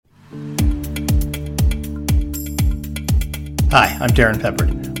Hi, I'm Darren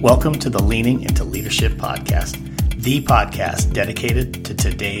Peppard. Welcome to the Leaning into Leadership podcast, the podcast dedicated to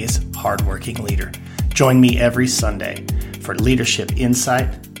today's hardworking leader. Join me every Sunday for leadership insight,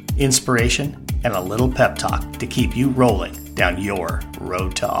 inspiration, and a little pep talk to keep you rolling down your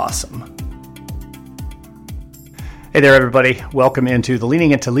road to awesome. Hey there, everybody. Welcome into the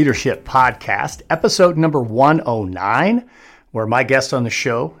Leaning into Leadership podcast, episode number 109, where my guest on the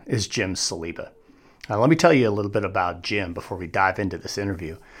show is Jim Saliba. Now, let me tell you a little bit about Jim before we dive into this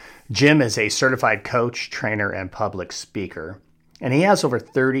interview. Jim is a certified coach, trainer, and public speaker, and he has over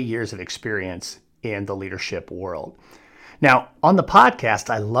 30 years of experience in the leadership world. Now, on the podcast,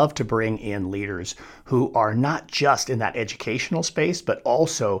 I love to bring in leaders who are not just in that educational space, but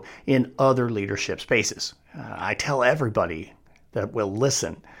also in other leadership spaces. I tell everybody that will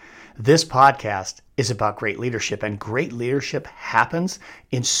listen, this podcast is about great leadership, and great leadership happens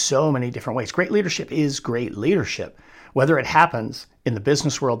in so many different ways. Great leadership is great leadership, whether it happens in the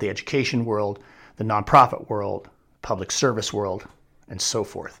business world, the education world, the nonprofit world, public service world, and so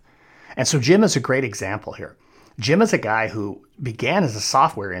forth. And so Jim is a great example here. Jim is a guy who began as a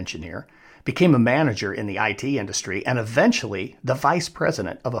software engineer, became a manager in the IT industry, and eventually the vice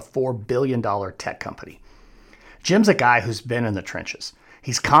president of a $4 billion tech company. Jim's a guy who's been in the trenches.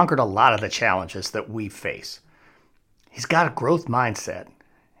 He's conquered a lot of the challenges that we face. He's got a growth mindset.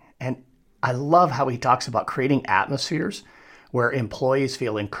 And I love how he talks about creating atmospheres where employees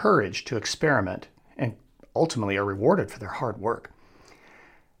feel encouraged to experiment and ultimately are rewarded for their hard work.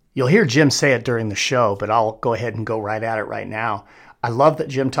 You'll hear Jim say it during the show, but I'll go ahead and go right at it right now. I love that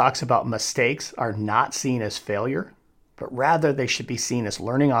Jim talks about mistakes are not seen as failure, but rather they should be seen as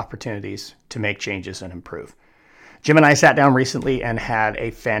learning opportunities to make changes and improve. Jim and I sat down recently and had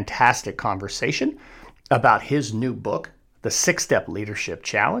a fantastic conversation about his new book, The 6-Step Leadership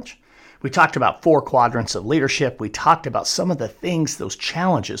Challenge. We talked about 4 quadrants of leadership. We talked about some of the things, those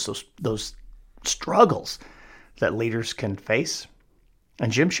challenges, those struggles that leaders can face.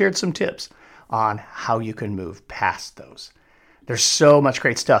 And Jim shared some tips on how you can move past those. There's so much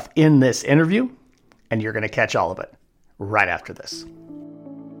great stuff in this interview, and you're going to catch all of it right after this.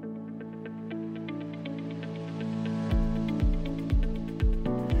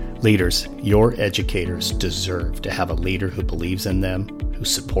 Leaders, your educators deserve to have a leader who believes in them, who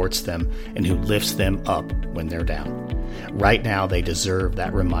supports them, and who lifts them up when they're down. Right now, they deserve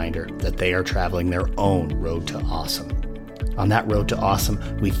that reminder that they are traveling their own road to awesome. On that road to awesome,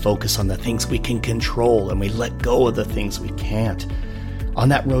 we focus on the things we can control and we let go of the things we can't. On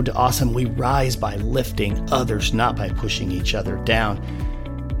that road to awesome, we rise by lifting others, not by pushing each other down.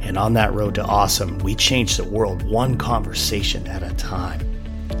 And on that road to awesome, we change the world one conversation at a time.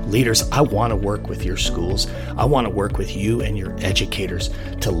 Leaders, I want to work with your schools. I want to work with you and your educators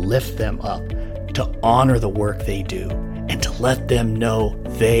to lift them up, to honor the work they do, and to let them know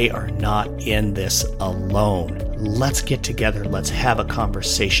they are not in this alone. Let's get together. Let's have a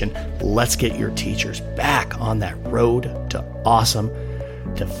conversation. Let's get your teachers back on that road to awesome,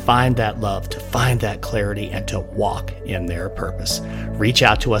 to find that love, to find that clarity, and to walk in their purpose. Reach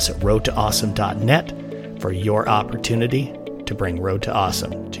out to us at roadtoawesome.net for your opportunity to bring Road to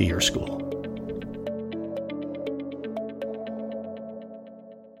Awesome to your school.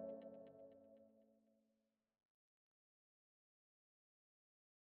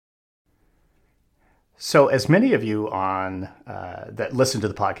 So as many of you that listen to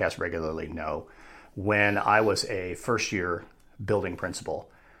the podcast regularly know, when I was a first-year building principal,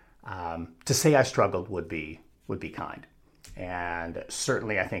 to say I struggled would be kind. And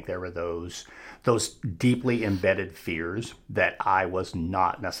certainly I think there were those deeply embedded fears that I was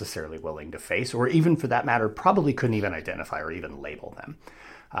not necessarily willing to face, or even for that matter, probably couldn't even identify or even label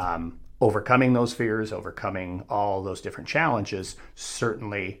them. Overcoming those fears, overcoming all those different challenges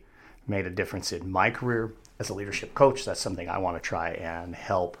certainly made a difference in my career as a leadership coach. That's something I want to try and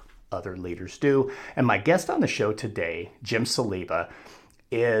help other leaders do. And my guest on the show today, Jim Saliba,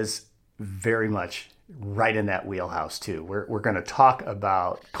 is very much right in that wheelhouse too. We're going to talk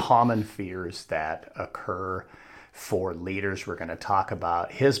about common fears that occur for leaders. We're going to talk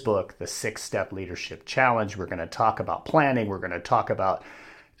about his book, The 6-Step Leadership Challenge. We're going to talk about planning. We're going to talk about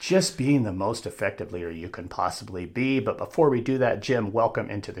just being the most effective leader you can possibly be. But before we do that, Jim, welcome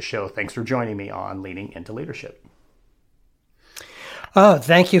into the show. Thanks for joining me on Leaning into Leadership. Oh,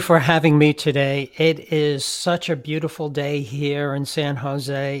 thank you for having me today. It is such a beautiful day here in San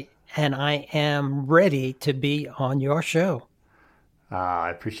Jose, and I am ready to be on your show. I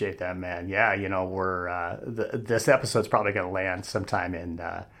appreciate that, man. Yeah, we're this episode's probably going to land sometime in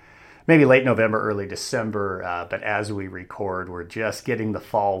maybe late November, early December. But as we record, we're just getting the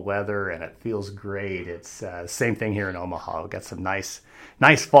fall weather, and it feels great. It's same thing here in Omaha. We've got some nice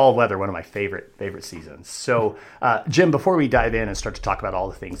fall weather. One of my favorite seasons. So, Jim, before we dive in and start to talk about all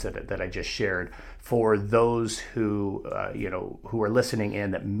the things that I just shared, for those who who are listening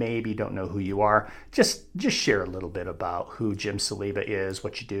in that maybe don't know who you are, just share a little bit about who Jim Saliba is,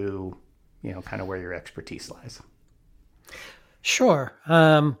 what you do, kind of where your expertise lies. Sure.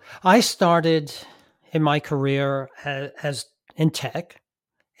 I started in my career as in tech,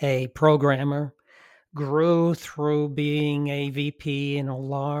 a programmer, grew through being a VP in a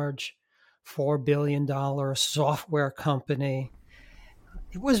large $4 billion software company.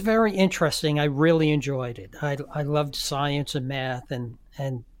 It was very interesting. I really enjoyed it. I loved science and math, and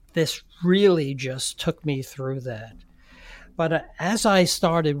this really just took me through that. But as I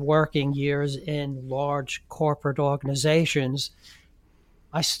started working years in large corporate organizations,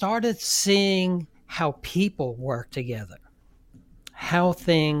 I started seeing how people work together, how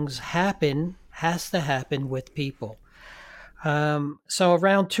things has to happen with people. So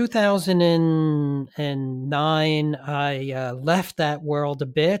around 2009, I left that world a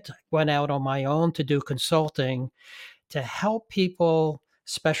bit, went out on my own to do consulting to help people,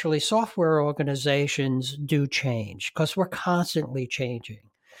 especially software organizations, do change because we're constantly changing.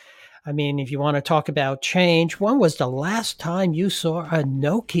 I mean, if you want to talk about change, when was the last time you saw a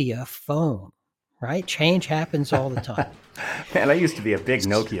Nokia phone? Right? Change happens all the time. Man, I used to be a big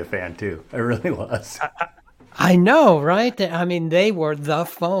Nokia fan too. I really was. I know, right? I mean, they were the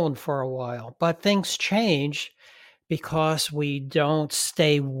phone for a while, but things change because we don't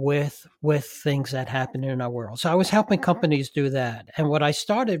stay with things that happen in our world. So I was helping companies do that. And what I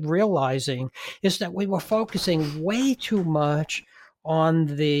started realizing is that we were focusing way too much on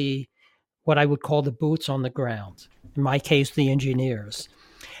the what I would call the boots on the ground. In my case, the engineers.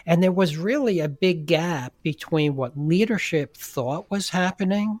 And there was really a big gap between what leadership thought was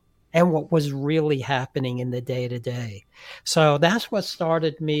happening and what was really happening in the day to day. So that's what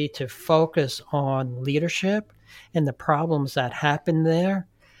started me to focus on leadership and the problems that happen there.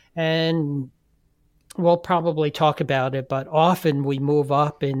 And we'll probably talk about it, but often we move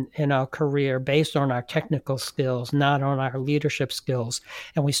up in our career based on our technical skills, not on our leadership skills.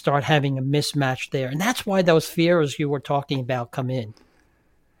 And we start having a mismatch there. And that's why those fears you were talking about come in.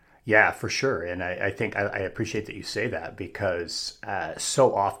 Yeah, for sure. And I think I appreciate that you say that because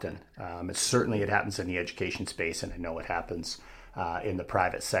so often, it happens in the education space, and I know it happens in the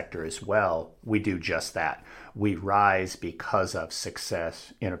private sector as well. We do just that. We rise because of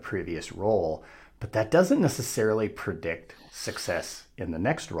success in a previous role, but that doesn't necessarily predict success in the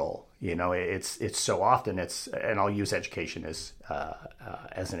next role. It's so often and I'll use education as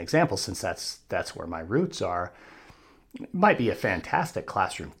an example since that's where my roots are. Might be a fantastic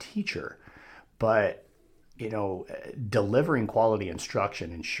classroom teacher, but delivering quality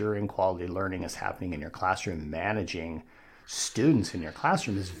instruction, ensuring quality learning is happening in your classroom, managing students in your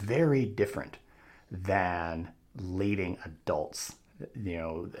classroom is very different than leading adults.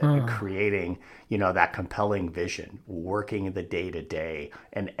 Creating that compelling vision, working the day to day,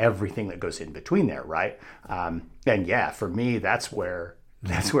 and everything that goes in between there, right? And yeah, for me, that's where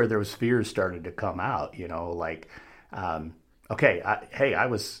those fears started to come out. I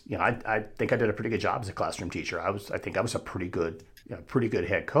was, I think I did a pretty good job as a classroom teacher. I think I was a pretty good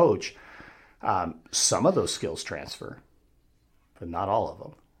head coach. Some of those skills transfer, but not all of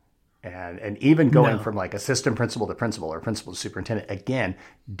them. And even going from like assistant principal to principal or principal to superintendent, again,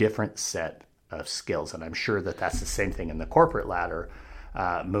 different set of skills. And I'm sure that that's the same thing in the corporate ladder,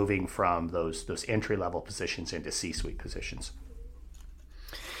 moving from those entry level positions into C-suite positions.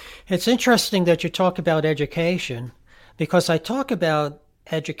 It's interesting that you talk about education because I talk about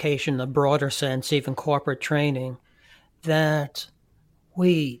education in a broader sense, even corporate training, that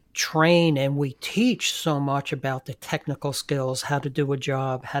we train and we teach so much about the technical skills, how to do a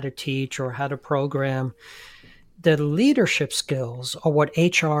job, how to teach, or how to program. The leadership skills, or what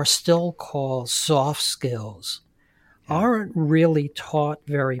HR still calls soft skills, aren't really taught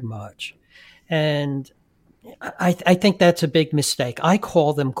very much. And I think that's a big mistake. I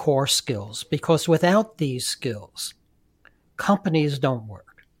call them core skills because without these skills, companies don't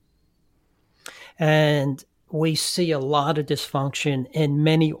work. And we see a lot of dysfunction in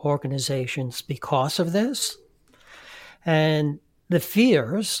many organizations because of this. And the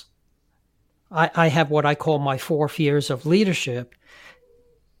fears, I have what I call my 4 fears of leadership.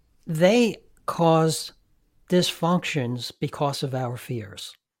 They cause dysfunctions because of our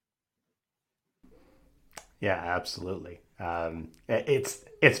fears. Yeah, absolutely.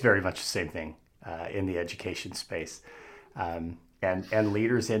 It's very much the same thing in the education space. and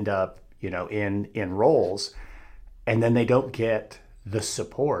leaders end up, in roles, and then they don't get the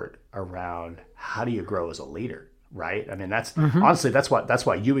support around how do you grow as a leader, right? I mean, that's honestly, that's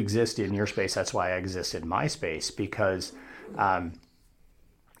why you exist in your space. That's why I exist in my space, because when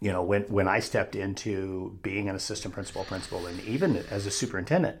I stepped into being an assistant principal, and even as a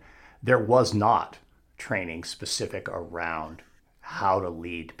superintendent, there was not training specific around how to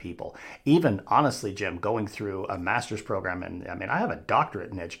lead people. Even honestly, Jim, going through a master's program, and I mean, I have a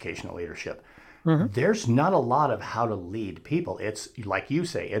doctorate in educational leadership. There's not a lot of how to lead people. It's like you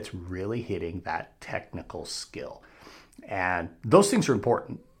say, it's really hitting that technical skill. And those things are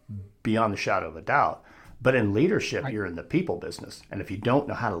important beyond the shadow of a doubt. But in leadership, you're in the people business. And if you don't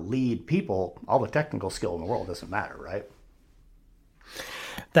know how to lead people, all the technical skill in the world doesn't matter, right?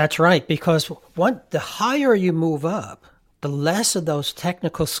 That's right, because the higher you move up, the less of those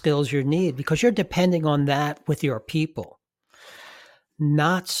technical skills you need, because you're depending on that with your people,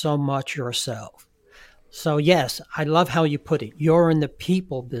 not so much yourself. So yes, I love how you put it. You're in the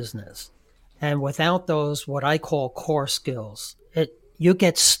people business. And without those, what I call core skills, you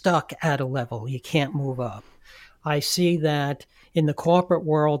get stuck at a level. You can't move up. I see that in the corporate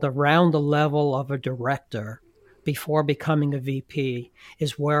world, around the level of a director before becoming a VP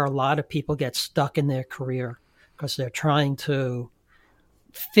is where a lot of people get stuck in their career because they're trying to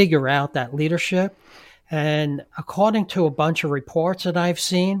figure out that leadership. And according to a bunch of reports that I've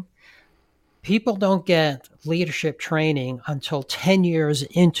seen, people don't get leadership training until 10 years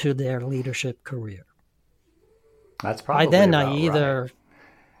into their leadership career. That's probably by then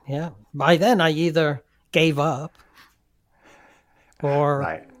I either gave up or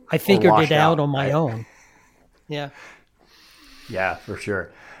I figured it out on my own. Yeah. Yeah, for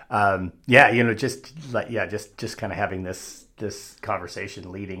sure. Just kind of having this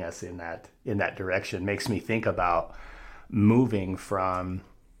conversation leading us in that direction makes me think about moving from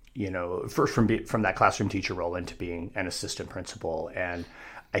first from that classroom teacher role into being an assistant principal. And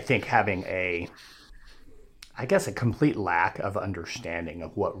I think having a complete lack of understanding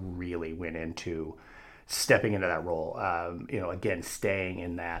of what really went into stepping into that role. Again, staying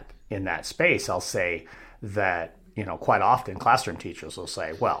in that space, I'll say that, quite often classroom teachers will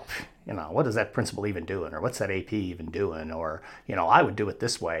say, well, what is that principal even doing? Or what's that AP even doing? Or, I would do it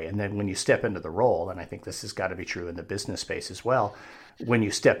this way. And then when you step into the role, and I think this has got to be true in the business space as well, when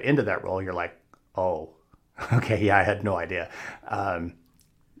you step into that role, you're like, oh, okay, yeah, I had no idea. And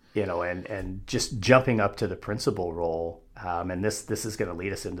just jumping up to the principal role. And this is going to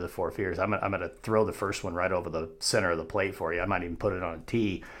lead us into the 4 fears. I'm going to throw the first one right over the center of the plate for you. I might even put it on a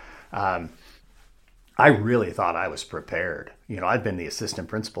tee. I really thought I was prepared. I'd been the assistant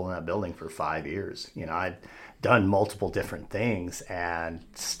principal in that building for 5 years. I'd done multiple different things and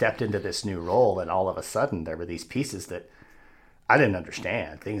stepped into this new role. And all of a sudden there were these pieces that I didn't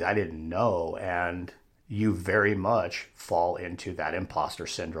understand, things I didn't know. And you very much fall into that imposter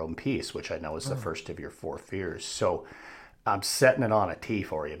syndrome piece, which I know is the first of your 4 fears. So I'm setting it on a tee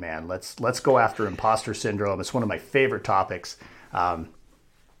for you, man. Let's go after imposter syndrome. It's one of my favorite topics. But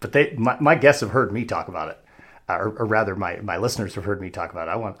my guests have heard me talk about it, or rather, my listeners have heard me talk about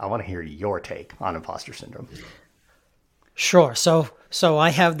it. I want to hear your take on imposter syndrome. Sure. So I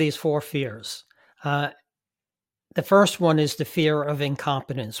have these 4 fears. The first one is the fear of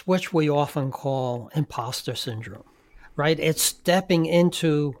incompetence, which we often call imposter syndrome, right? It's stepping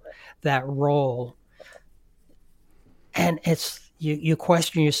into that role, and you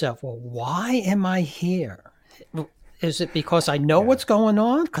question yourself, well, why am I here? Is it because I know what's going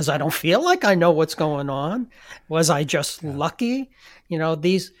on? Because I don't feel like I know what's going on? Was I just lucky?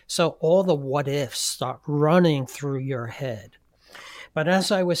 So all the what ifs start running through your head. But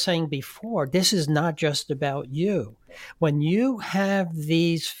as I was saying before, this is not just about you. When you have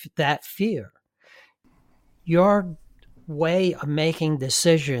that fear, your way of making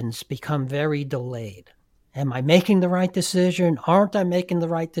decisions become very delayed. Am I making the right decision? Aren't I making the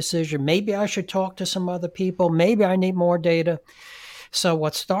right decision? Maybe I should talk to some other people. Maybe I need more data. So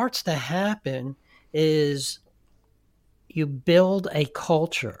what starts to happen is you build a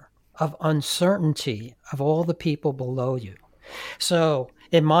culture of uncertainty of all the people below you. So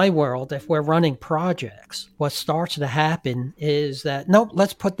in my world, if we're running projects, what starts to happen is that, nope,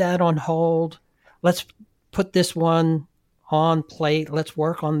 let's put that on hold. Let's put this one on plate. Let's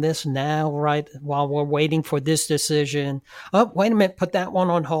work on this now, right, while we're waiting for this decision. Oh, wait a minute, put that one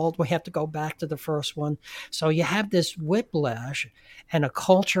on hold. We have to go back to the first one. So you have this whiplash and a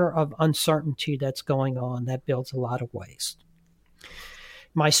culture of uncertainty that's going on that builds a lot of waste.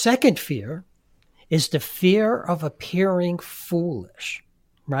 My second fear is the fear of appearing foolish,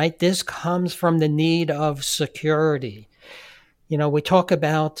 right? This comes from the need of security. We talk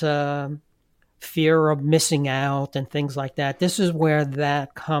about fear of missing out and things like that. This is where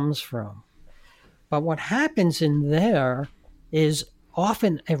that comes from. But what happens in there is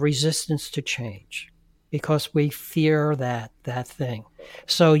often a resistance to change because we fear that thing.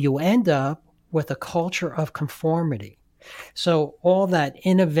 So you end up with a culture of conformity. So all that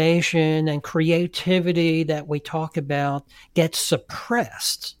innovation and creativity that we talk about gets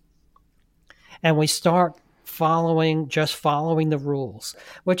suppressed, and we start just following the rules,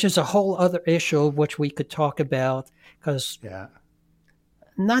 which is a whole other issue which we could talk about, because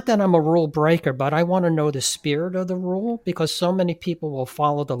not that I'm a rule breaker, but I want to know the spirit of the rule, because so many people will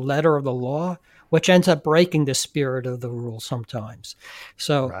follow the letter of the law, which ends up breaking the spirit of the rule sometimes.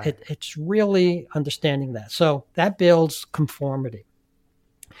 So it's really understanding that. So that builds conformity.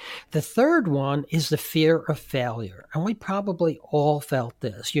 The third one is the fear of failure. And we probably all felt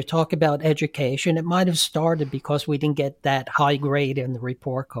this. You talk about education. It might have started because we didn't get that high grade in the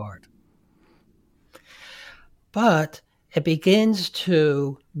report card. But it begins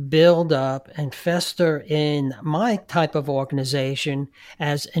to build up and fester in my type of organization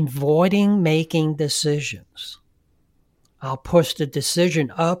as avoiding making decisions. I'll push the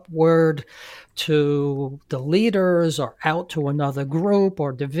decision upward to the leaders or out to another group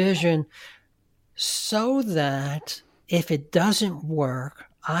or division, so that if it doesn't work,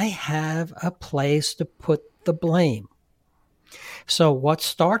 I have a place to put the blame. So what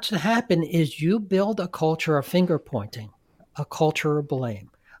starts to happen is you build a culture of finger pointing, a culture of blame.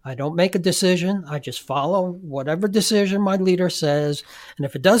 I don't make a decision. I just follow whatever decision my leader says. And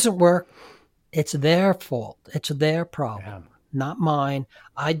if it doesn't work, it's their fault. It's their problem, not mine.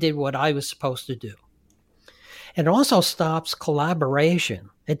 I did what I was supposed to do. It also stops collaboration.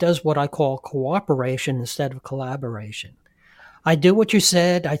 It does what I call cooperation instead of collaboration. I do what you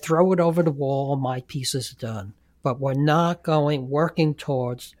said. I throw it over the wall. My piece is done. But we're not working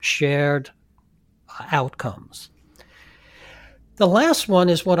towards shared outcomes. The last one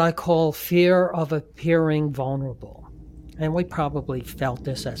is what I call fear of appearing vulnerable. And we probably felt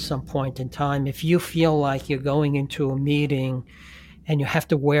this at some point in time. If you feel like you're going into a meeting and you have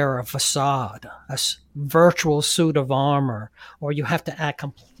to wear a facade, a virtual suit of armor, or you have to act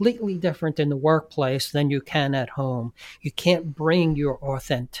completely different in the workplace than you can at home, you can't bring your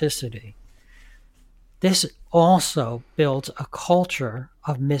authenticity. This also builds a culture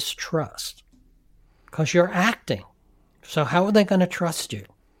of mistrust because you're acting. So how are they going to trust you?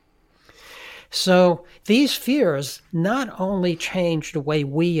 So these fears not only change the way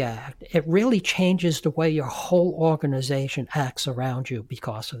we act, it really changes the way your whole organization acts around you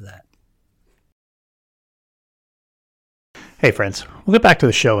because of that. Hey friends, we'll get back to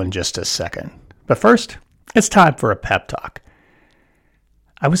the show in just a second. But first, it's time for a pep talk.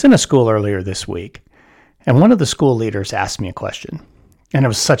 I was in a school earlier this week, and one of the school leaders asked me a question. And it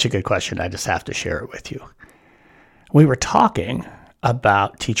was such a good question, I just have to share it with you. We were talking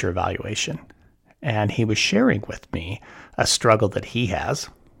about teacher evaluation, and he was sharing with me a struggle that he has,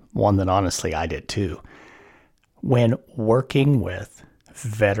 one that honestly I did too, when working with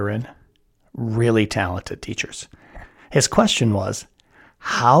veteran, really talented teachers. His question was,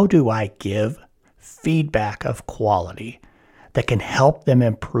 how do I give feedback of quality that can help them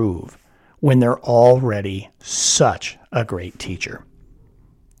improve when they're already such a great teacher?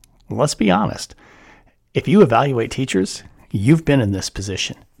 Let's be honest. If you evaluate teachers, you've been in this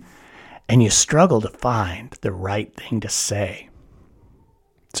position, and you struggle to find the right thing to say.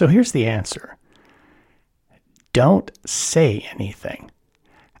 So here's the answer. Don't say anything.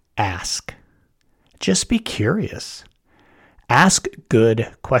 Ask. Just be curious. Ask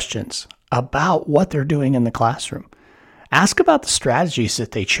good questions about what they're doing in the classroom. Ask about the strategies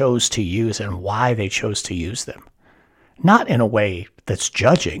that they chose to use and why they chose to use them. Not in a way that's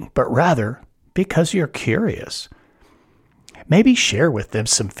judging, but rather because you're curious. Maybe share with them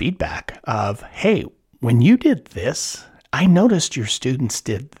some feedback of, hey, when you did this, I noticed your students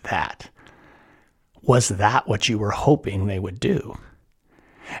did that. Was that what you were hoping they would do?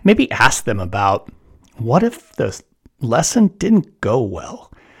 Maybe ask them about, what if the lesson didn't go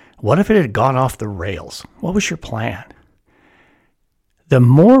well? What if it had gone off the rails? What was your plan? The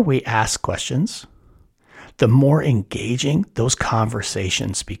more we ask questions, the more engaging those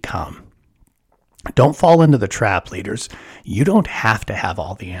conversations become. Don't fall into the trap, leaders. You don't have to have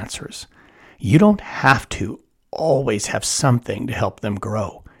all the answers. You don't have to always have something to help them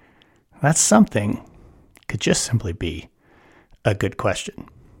grow. That something could just simply be a good question.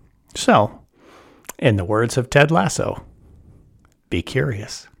 So, in the words of Ted Lasso, be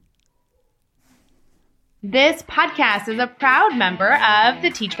curious. This podcast is a proud member of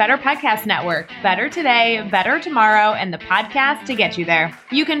the Teach Better Podcast Network. Better today, better tomorrow, and the podcast to get you there.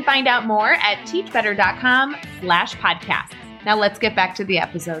 You can find out more at teachbetter.com/podcasts. Now let's get back to the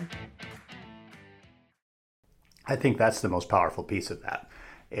episode. I think that's the most powerful piece of that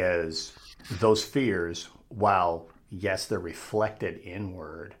is those fears, while yes, they're reflected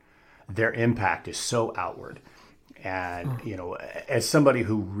inward, their impact is so outward. And, as somebody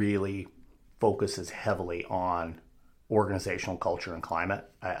who really focuses heavily on organizational culture and climate,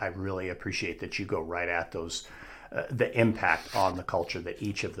 I really appreciate that you go right at those, the impact on the culture that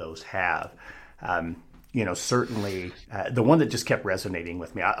each of those have. Certainly the one that just kept resonating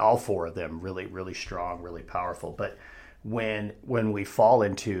with me, all four of them really, really strong, really powerful. But when we fall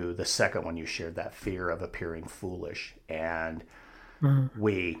into the second one you shared, that fear of appearing foolish, and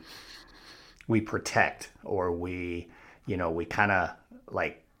we protect, or we kind of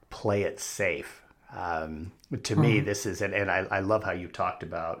like play it safe. To me, this is, and I love how you talked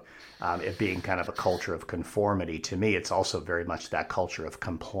about it being kind of a culture of conformity. To me, it's also very much that culture of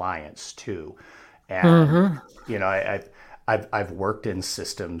compliance too. And, I've worked in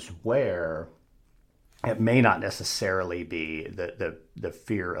systems where it may not necessarily be the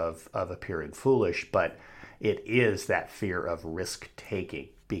fear of appearing foolish, but it is that fear of risk taking,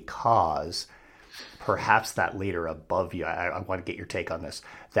 because perhaps that leader above you, I want to get your take on this,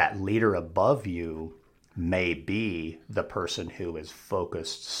 that leader above you may be the person who is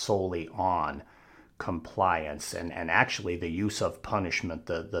focused solely on compliance and actually the use of punishment,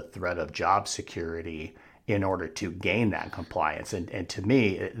 the threat of job security in order to gain that compliance. And to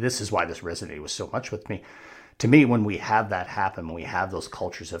me, this is why this resonated with so much with me. To me, when we have that happen, when we have those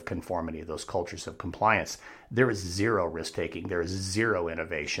cultures of conformity, those cultures of compliance, there is zero risk-taking, there is zero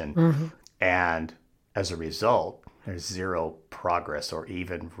innovation. And as a result, there's zero progress or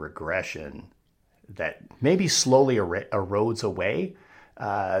even regression that maybe slowly erodes away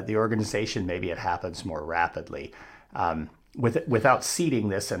the organization. Maybe it happens more rapidly. Without seeding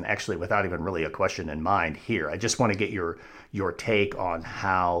this, and actually without even really a question in mind here, I just want to get your take on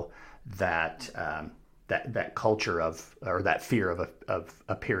how that culture of, or that fear of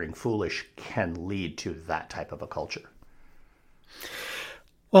appearing foolish can lead to that type of a culture.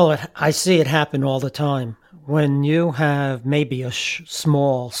 Well, I see it happen all the time. When you have maybe a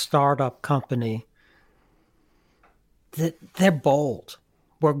small startup company, they're bold.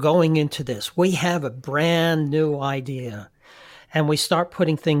 We're going into this. We have a brand new idea, and we start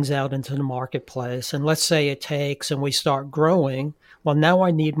putting things out into the marketplace. And let's say it takes, and we start growing. Well, now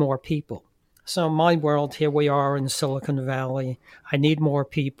I need more people. So my world, here we are in Silicon Valley. I need more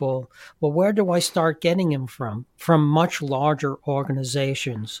people. Well, where do I start getting them from? From much larger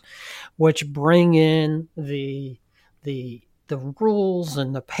organizations, which bring in the rules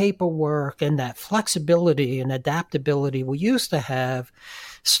and the paperwork, and that flexibility and adaptability we used to have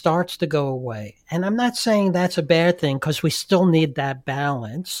starts to go away. And I'm not saying that's a bad thing, because we still need that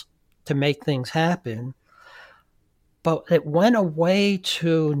balance to make things happen. But it went away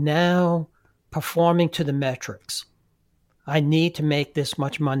to now performing to the metrics. I need to make this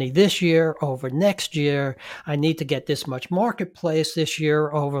much money this year over next year. I need to get this much marketplace this year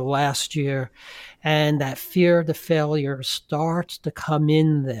over last year. And that fear of the failure starts to come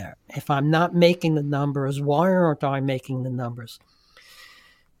in there. If I'm not making the numbers, why aren't I making the numbers?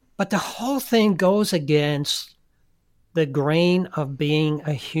 But the whole thing goes against the grain of being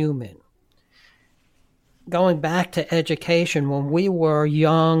a human. Going back to education, when we were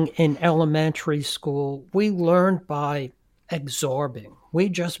young in elementary school, we learned by absorbing. We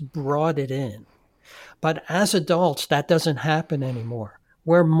just brought it in. But as adults, that doesn't happen anymore.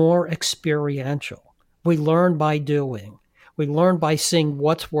 We're more experiential. We learn by doing. We learn by seeing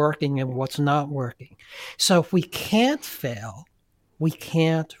what's working and what's not working. So if we can't fail, we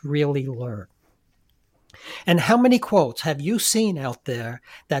can't really learn. And how many quotes have you seen out there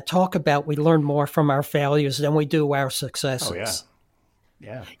that talk about we learn more from our failures than we do our successes? Oh,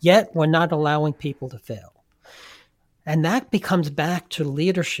 yeah. Yet we're not allowing people to fail. And that becomes back to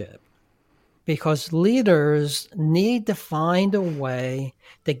leadership, because leaders need to find a way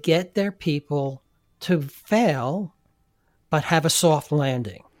to get their people to fail, but have a soft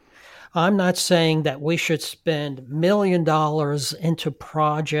landing. I'm not saying that we should spend $1 million into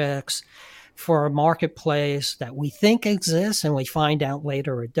projects for a marketplace that we think exists and we find out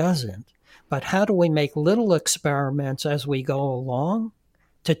later it doesn't. But how do we make little experiments as we go along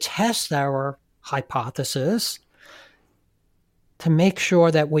to test our hypothesis to make sure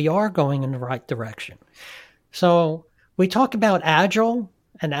that we are going in the right direction? So we talk about agile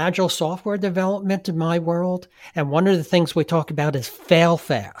and agile software development in my world. And one of the things we talk about is fail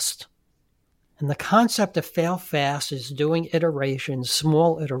fast. And the concept of fail fast is doing iterations,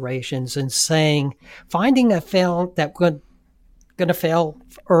 small iterations, and finding a fail that going to fail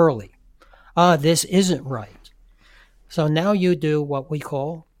early. This isn't right. So now you do what we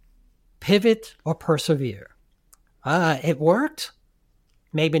call pivot or persevere. It worked.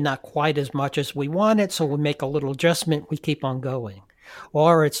 Maybe not quite as much as we wanted, so we make a little adjustment. We keep on going.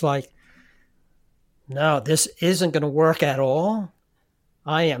 Or it's like, no, this isn't going to work at all.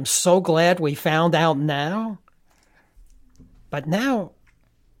 I am so glad we found out now. But now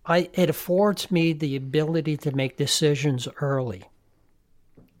it affords me the ability to make decisions early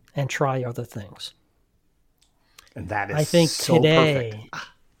and try other things. And that is I think so today,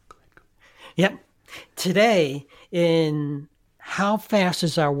 perfect. Yep. Today, in how fast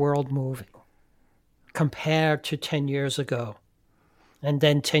is our world moving compared to 10 years ago? And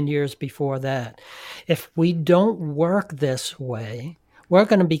then 10 years before that. If we don't work this way, we're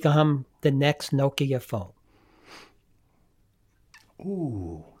going to become the next Nokia phone.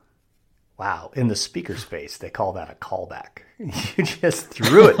 Ooh. Wow. In the speaker space, they call that a callback. You just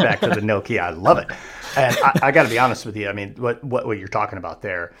threw it back to the Nokia. I love it. And I got to be honest with you. I mean, what you're talking about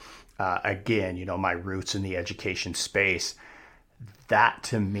there, again, you know, my roots in the education space, that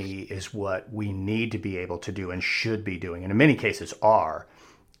to me is what we need to be able to do and should be doing, and in many cases are,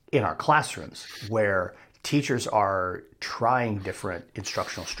 in our classrooms, where teachers are trying different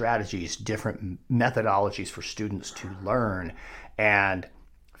instructional strategies, different methodologies for students to learn, and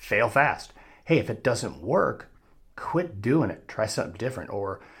fail fast. Hey, if it doesn't work, quit doing it. Try something different.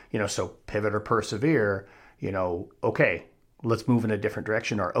 Or, you know, so pivot or persevere, you know, okay, let's move in a different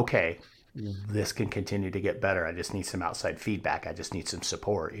direction. Or, okay, this can continue to get better. I just need some outside feedback. I just need some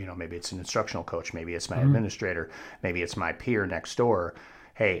support. You know, maybe it's an instructional coach. Maybe it's my administrator. Maybe it's my peer next door.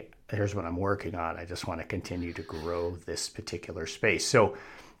 Hey, here's what I'm working on. I just want to continue to grow this particular space. So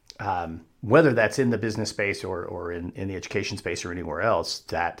whether that's in the business space or in the education space or anywhere else,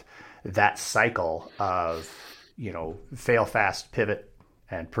 that cycle of, you know, fail fast, pivot,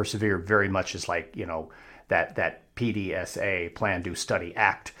 and persevere very much is like, you know, that PDSA, plan, do, study,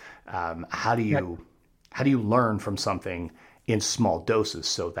 act. How do you learn from something in small doses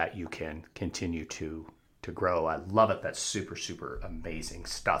so that you can continue to grow? I love it. That's super, super amazing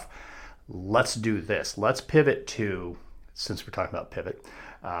stuff. Let's do this. Let's pivot to, since we're talking about pivot,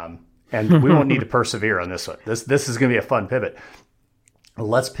 and we won't need to persevere on this one. This is going to be a fun pivot.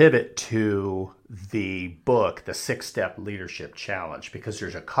 Let's pivot to the book, The 6-Step Leadership Challenge, because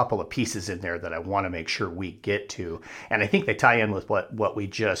there's a couple of pieces in there that I want to make sure we get to. And I think they tie in with what we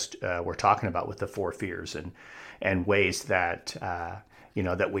just were talking about with the 4 fears and ways that, you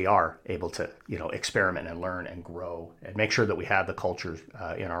know, that we are able to, you know, experiment and learn and grow and make sure that we have the culture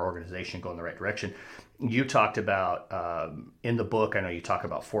in our organization go in the right direction. You talked about, in the book, I know you talk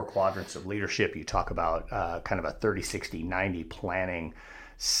about 4 quadrants of leadership. You talk about kind of a 30, 60, 90 planning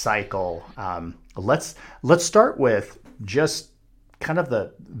cycle. Let's start with just kind of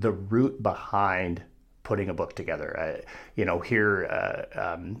the root behind putting a book together. You know, here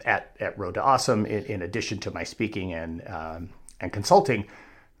at Road to Awesome, in addition to my speaking and consulting,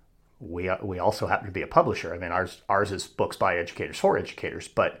 we also happen to be a publisher. I mean, ours is books by educators for educators,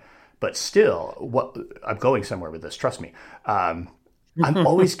 but still, what I'm going somewhere with this, trust me. I'm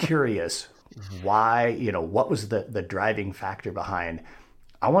always curious why, you know, what was the driving factor behind,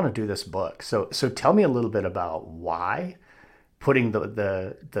 I want to do this book. So tell me a little bit about why putting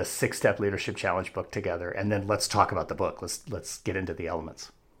the 6-Step Leadership Challenge book together, and then let's talk about the book. Let's get into the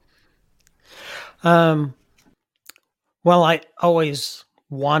elements. Well, I always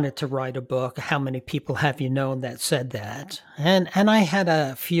wanted to write a book. How many people have you known that said that? And I had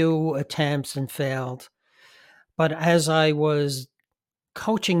a few attempts and failed. But as I was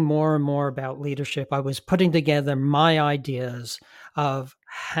coaching more and more about leadership, I was putting together my ideas of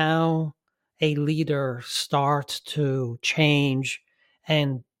how a leader starts to change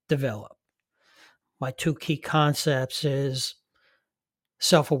and develop. My 2 key concepts is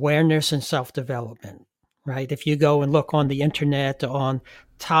self-awareness and self-development. Right? If you go and look on the internet on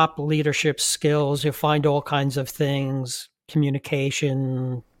top leadership skills, you'll find all kinds of things,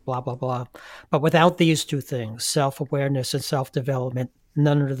 communication, blah, blah, blah. But without these 2 things, self-awareness and self-development,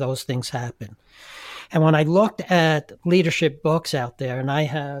 none of those things happen. And when I looked at leadership books out there, and I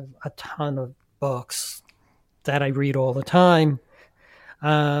have a ton of books that I read all the time,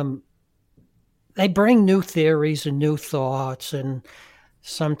 they bring new theories and new thoughts and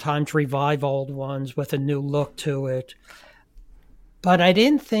sometimes revive old ones with a new look to it. But I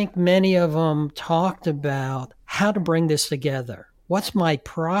didn't think many of them talked about how to bring this together. What's my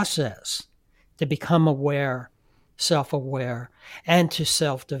process to become aware self-aware, and to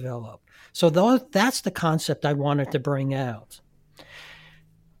self-develop. So that's the concept I wanted to bring out.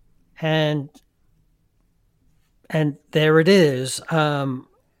 And there it is.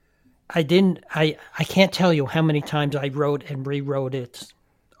 I can't tell you how many times I wrote and rewrote it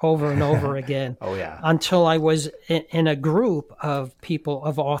over and over again. Oh, yeah. Until I was in a group of people,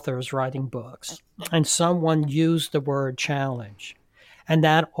 of authors writing books, and someone used the word challenge. And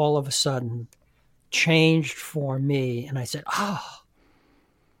that all of a sudden changed for me. And I said,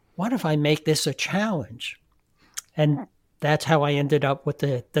 what if I make this a challenge? And that's how I ended up with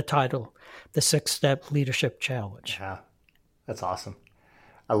the title, The 6-Step Leadership Challenge. Yeah, that's awesome.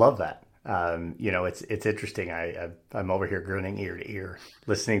 I love that. It's interesting. I'm over here grinning ear to ear,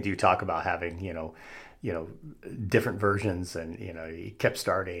 listening to you talk about having, different versions, and, you kept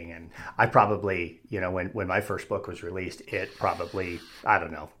starting. And I probably, when my first book was released, it probably,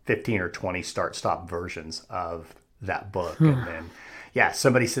 15 or 20 start-stop versions of that book. And then,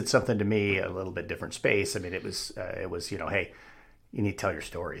 somebody said something to me, a little bit different space. I mean, it was, hey, you need to tell your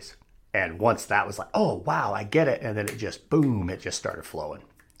stories. And once that was like, oh, wow, I get it. And then it just, boom, it just started flowing,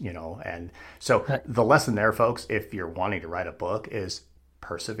 And so the lesson there, folks, if you're wanting to write a book, is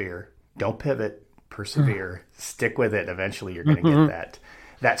persevere. Don't pivot, persevere, stick with it. Eventually you're going to get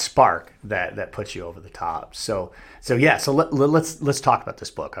that spark that puts you over the top. So let's talk about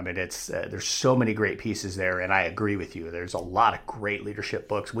this book. I mean, it's there's so many great pieces there, and I agree with you. There's a lot of great leadership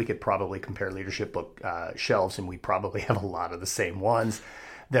books. We could probably compare leadership book shelves, and we probably have a lot of the same ones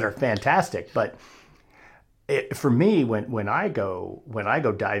that are fantastic. But for me, when I go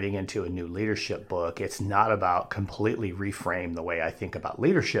diving into a new leadership book, it's not about completely reframe the way I think about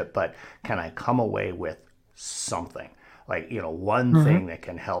leadership, but can I come away with something? Like, one thing that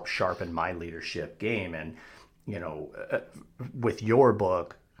can help sharpen my leadership game. And, with your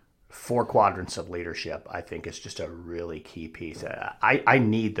book, 4 quadrants of leadership, I think is just a really key piece. I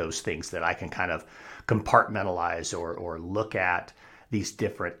need those things that I can kind of compartmentalize or look at these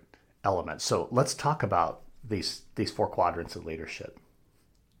different elements. So let's talk about these 4 quadrants of leadership.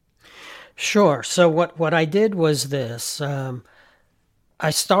 Sure. So what I did was this. I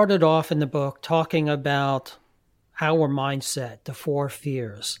started off in the book talking about our mindset, the 4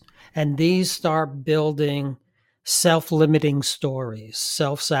 fears. And these start building self-limiting stories,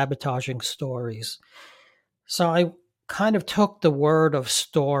 self-sabotaging stories. So I kind of took the word of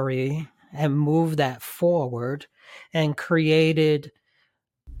story and moved that forward and created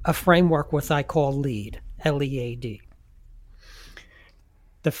a framework which I call LEAD, L-E-A-D.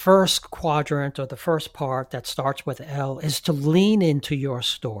 The first quadrant, or the first part that starts with L, is to lean into your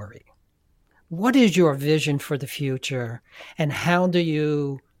story. What is your vision for the future, and how do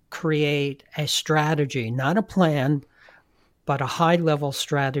you create a strategy, not a plan, but a high-level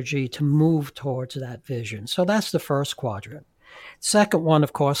strategy to move towards that vision? So that's the first quadrant. Second one,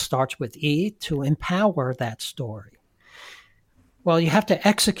 of course, starts with E, to empower that story. Well, you have to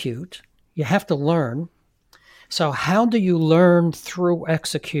execute, you have to learn. So how do you learn through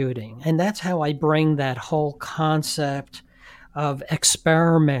executing? And that's how I bring that whole concept of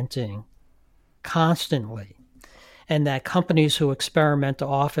experimenting constantly. And that companies who experiment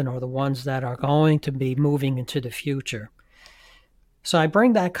often are the ones that are going to be moving into the future. So I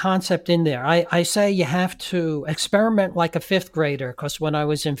bring that concept in there. I say you have to experiment like a 5th grader, because when I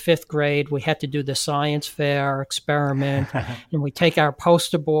was in 5th grade, we had to do the science fair experiment, and we take our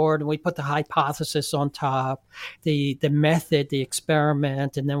poster board and we put the hypothesis on top, the method, the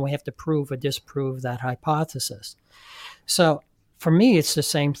experiment, and then we have to prove or disprove that hypothesis. So for me, it's the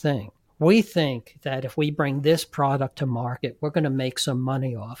same thing. We think that if we bring this product to market, we're going to make some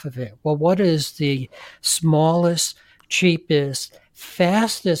money off of it. Well, what is the smallest, cheapest,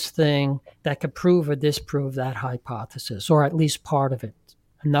 fastest thing that could prove or disprove that hypothesis, or at least part of it,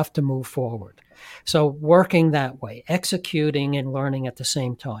 enough to move forward? So working that way, executing and learning at the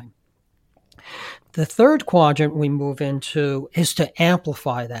same time. The third quadrant we move into is to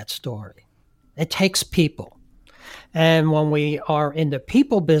amplify that story. It takes people. And when we are in the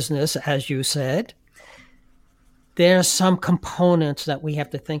people business, as you said, there's some components that we have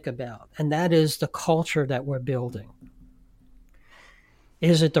to think about, and that is the culture that we're building.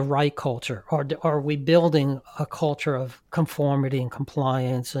 Is it the right culture, or are we building a culture of conformity and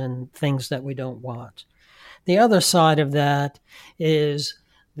compliance and things that we don't want? The other side of that is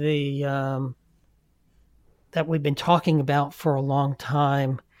the that we've been talking about for a long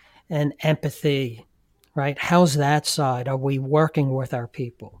time, and empathy, right? How's that side? Are we working with our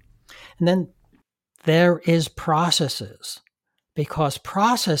people? And then there is processes, because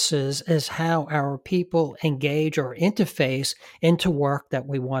processes is how our people engage or interface into work that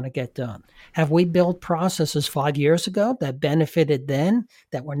we want to get done. Have we built processes 5 years ago that benefited then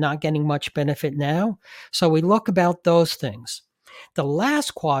that we're not getting much benefit now? So we look about those things. The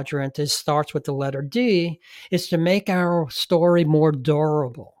last quadrant starts with the letter D, is to make our story more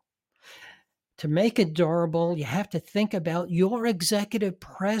durable. To make it durable, you have to think about your executive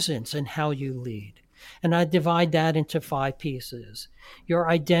presence and how you lead. And I divide that into 5 pieces. Your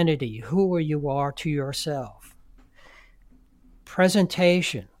identity, who you are to yourself.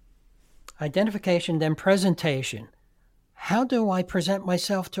 Presentation, identification, then presentation. How do I present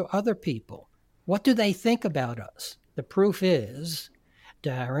myself to other people? What do they think about us? The proof is,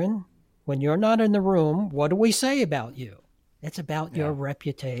 Darren, when you're not in the room, what do we say about you? It's about your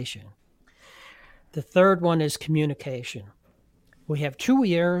reputation. The third one is communication. We have 2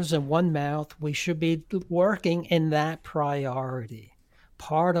 ears and 1 mouth. We should be working in that priority.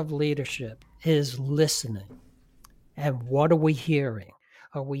 Part of leadership is listening. And what are we hearing?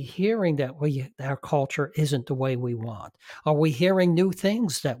 Are we hearing that our culture isn't the way we want? Are we hearing new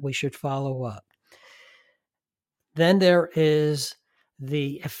things that we should follow up? Then there is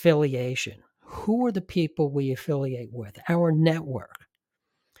the affiliation. Who are the people we affiliate with? Our network.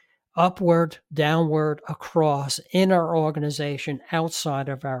 Upward, downward, across, in our organization, outside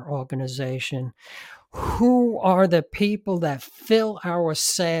of our organization. Who are the people that fill our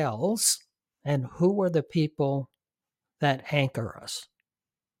sails, and who are the people that anchor us?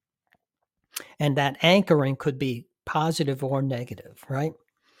 And that anchoring could be positive or negative, right?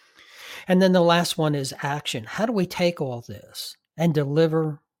 And then the last one is action. How do we take all this and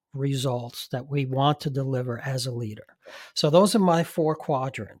deliver results that we want to deliver as a leader? So those are my 4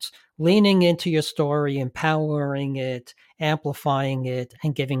 quadrants: leaning into your story, empowering it, amplifying it,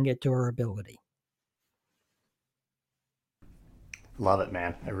 and giving it durability. Love it,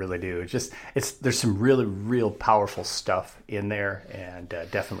 man. I really do. There's some really real powerful stuff in there, and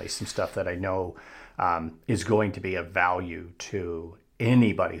definitely some stuff that I know is going to be of value to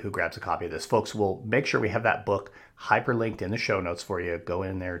anybody who grabs a copy of this. Folks, we'll make sure we have that book hyperlinked in the show notes for you. Go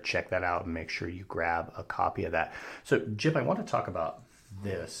in there, check that out, and make sure you grab a copy of that. So, Jim, I want to talk about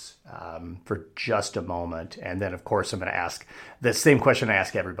this for just a moment. And then, of course, I'm going to ask the same question I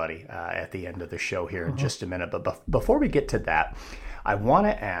ask everybody at the end of the show here in just a minute. But before we get to that, I want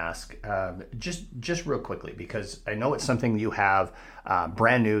to ask just real quickly, because I know it's something you have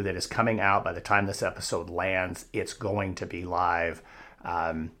brand new that is coming out by the time this episode lands. It's going to be live.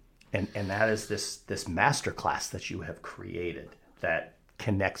 And that is this masterclass that you have created that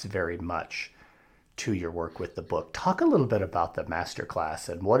connects very much to your work with the book. Talk a little bit about the masterclass,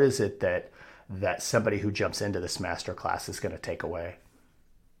 and what is it that somebody who jumps into this masterclass is going to take away?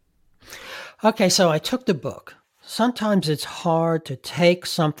 Okay, so I took the book. Sometimes it's hard to take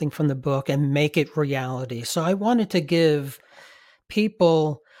something from the book and make it reality. So I wanted to give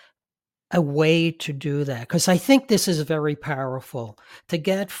people a way to do that, because I think this is very powerful to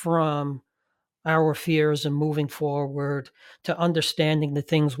get from our fears and moving forward to understanding the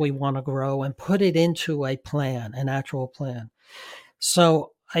things we want to grow and put it into a plan, an actual plan.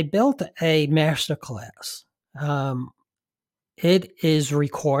 So I built a masterclass. It is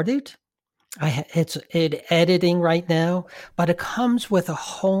recorded. It's editing right now, but it comes with a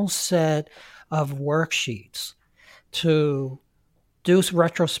whole set of worksheets to do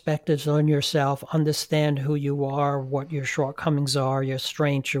retrospectives on yourself, understand who you are, what your shortcomings are, your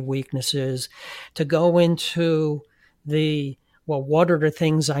strengths, your weaknesses, to go into what are the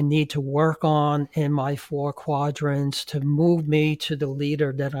things I need to work on in my 4 quadrants to move me to the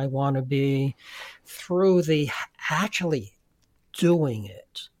leader that I want to be, through the actually doing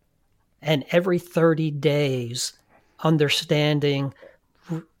it. And every 30 days, understanding,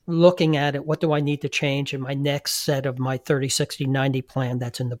 looking at it, what do I need to change in my next set of my 30, 60, 90 plan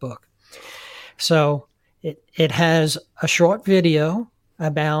that's in the book. So it has a short video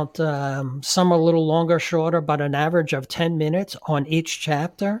about, some a little longer, shorter, but an average of 10 minutes on each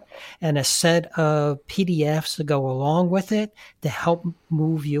chapter, and a set of PDFs to go along with it to help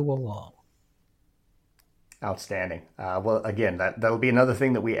move you along. Outstanding. Well, again, that'll be another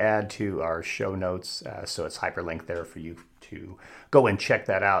thing that we add to our show notes. So it's hyperlinked there for you to go and check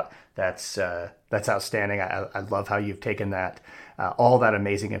that out. That's outstanding. I love how you've taken that, all that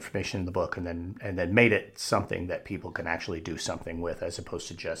amazing information in the book, and then made it something that people can actually do something with, as opposed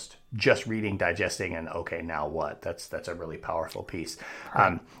to just reading, digesting, and okay, now what? That's a really powerful piece.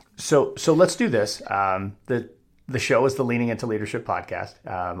 Right. So let's do this. The show is the Leaning Into Leadership podcast.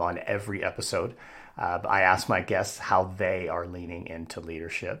 On every episode, I ask my guests how they are leaning into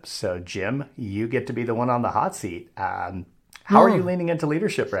leadership. So, Jim, you get to be the one on the hot seat. How are you leaning into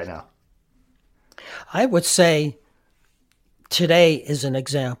leadership right now? I would say today is an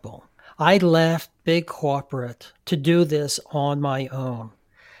example. I left big corporate to do this on my own,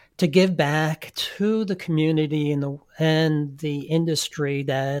 to give back to the community and the industry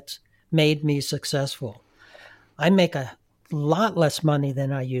that made me successful. I make a lot less money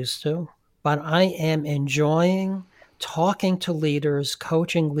than I used to, but I am enjoying talking to leaders,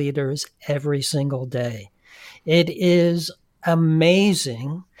 coaching leaders every single day. It is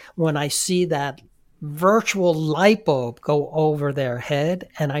amazing when I see that virtual light bulb go over their head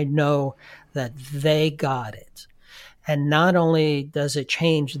and I know that they got it. And not only does it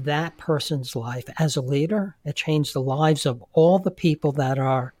change that person's life as a leader, it changed the lives of all the people that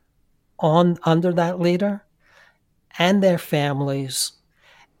are under that leader and their families.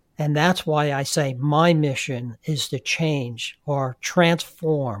 And that's why I say my mission is to change or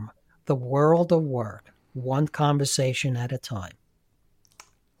transform the world of work, one conversation at a time.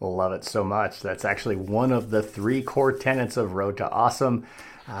 Love it so much. That's actually one of the 3 core tenets of Road to Awesome.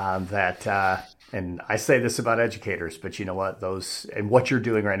 And I say this about educators, but you know what? And what you're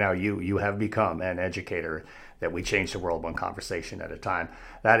doing right now, you have become an educator, that we change the world one conversation at a time.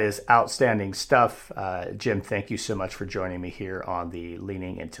 That is outstanding stuff. Jim, thank you so much for joining me here on the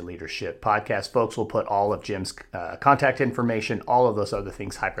Leaning into Leadership podcast. Folks, we'll put all of Jim's contact information, all of those other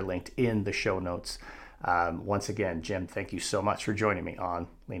things hyperlinked in the show notes. Once again, Jim, thank you so much for joining me on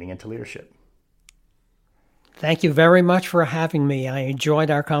Leaning into Leadership. Thank you very much for having me. I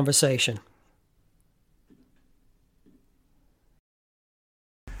enjoyed our conversation.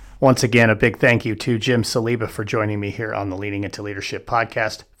 Once again, a big thank you to Jim Saliba for joining me here on the Leaning into Leadership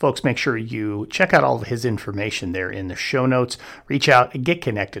podcast. Folks, make sure you check out all of his information there in the show notes. Reach out and get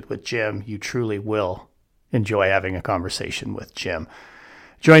connected with Jim. You truly will enjoy having a conversation with Jim.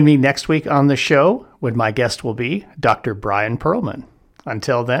 Join me next week on the show when my guest will be Dr. Brian Perlman.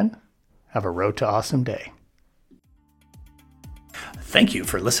 Until then, have a Road to Awesome day. Thank you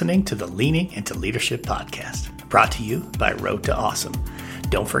for listening to the Leaning into Leadership podcast, brought to you by Road to Awesome.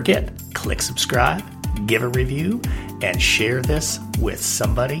 Don't forget, click subscribe, give a review, and share this with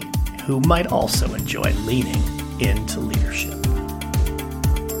somebody who might also enjoy leaning into leadership.